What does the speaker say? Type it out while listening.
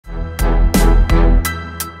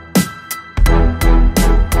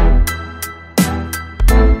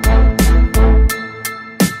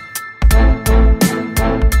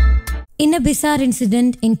In a bizarre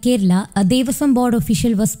incident in Kerala, a Devaswom board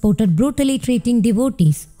official was spotted brutally treating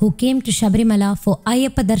devotees who came to Sabarimala for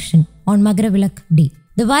Ayyappa darshan on Magaravilak Day.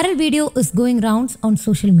 The viral video is going rounds on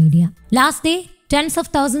social media. Last day, tens of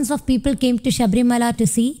thousands of people came to Sabarimala to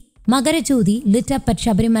see Magarajodi lit up at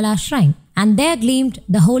Sabarimala shrine, and there gleamed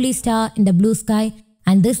the holy star in the blue sky,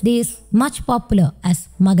 and this day is much popular as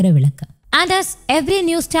Magaravilak. And as every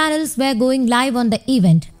news channels were going live on the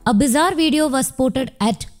event, a bizarre video was spotted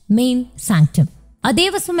at main sanctum. A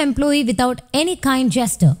Devaswom employee without any kind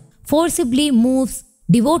gesture forcibly moves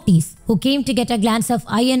devotees who came to get a glance of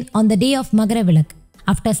iron on the day of Magaravilak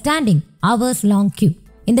after standing hours-long queue.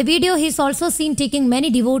 In the video, he is also seen taking many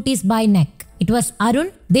devotees by neck. It was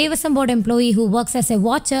Arun, Devaswom board employee who works as a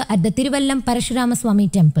watcher at the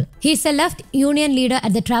Thiruvabharanam temple. He is a left union leader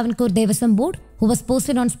at the Travancore Devaswom board who was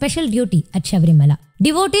posted on special duty at Sabarimala.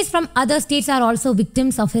 Devotees from other states are also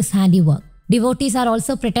victims of his handiwork. Devotees are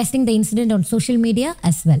also protesting the incident on social media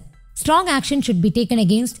as well. Strong action should be taken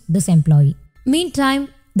against this employee. Meantime,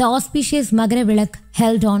 the auspicious Magaravilak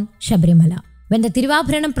held on Sabarimala. When the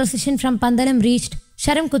Tiruvabharanam procession from Pantalam reached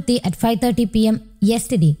Saramkuthi at 5:30 p.m.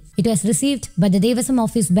 yesterday, it was received by the Devaswom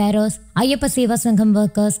office bearers, Ayyappasevasangham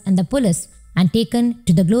workers and the police and taken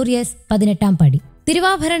to the glorious pathinettam padi.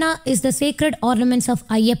 Tiruvabharana is the sacred ornaments of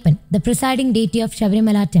Ayyappan, the presiding deity of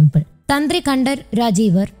Sabarimala temple. Tantri Kandar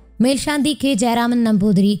Rajivar Melshandi K. Jayaraman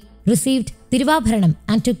Nambudiri received Tiruvabharanam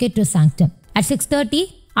and took it to sanctum. At 6:30,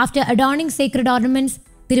 after adorning sacred ornaments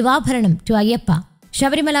Tiruvabharanam to Ayyappa,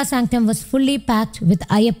 Sabarimala sanctum was fully packed with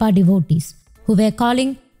Ayyappa devotees who were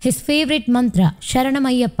calling his favorite mantra Sharanam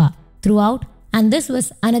Ayyappa throughout, and this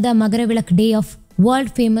was another Magaravilak day of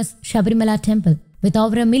world-famous Sabarimala temple with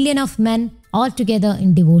over 1 million of men all together in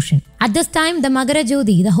devotion. At this time, the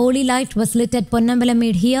Magarajodi, the holy light, was lit at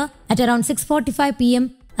Ponnambalamade here at around 6:45 p.m.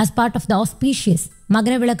 as part of the auspicious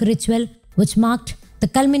Magaravilak ritual, which marked the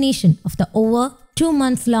culmination of the over 2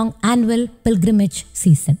 months long annual pilgrimage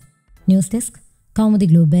season. News Desk, Kaumudy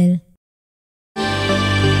Global.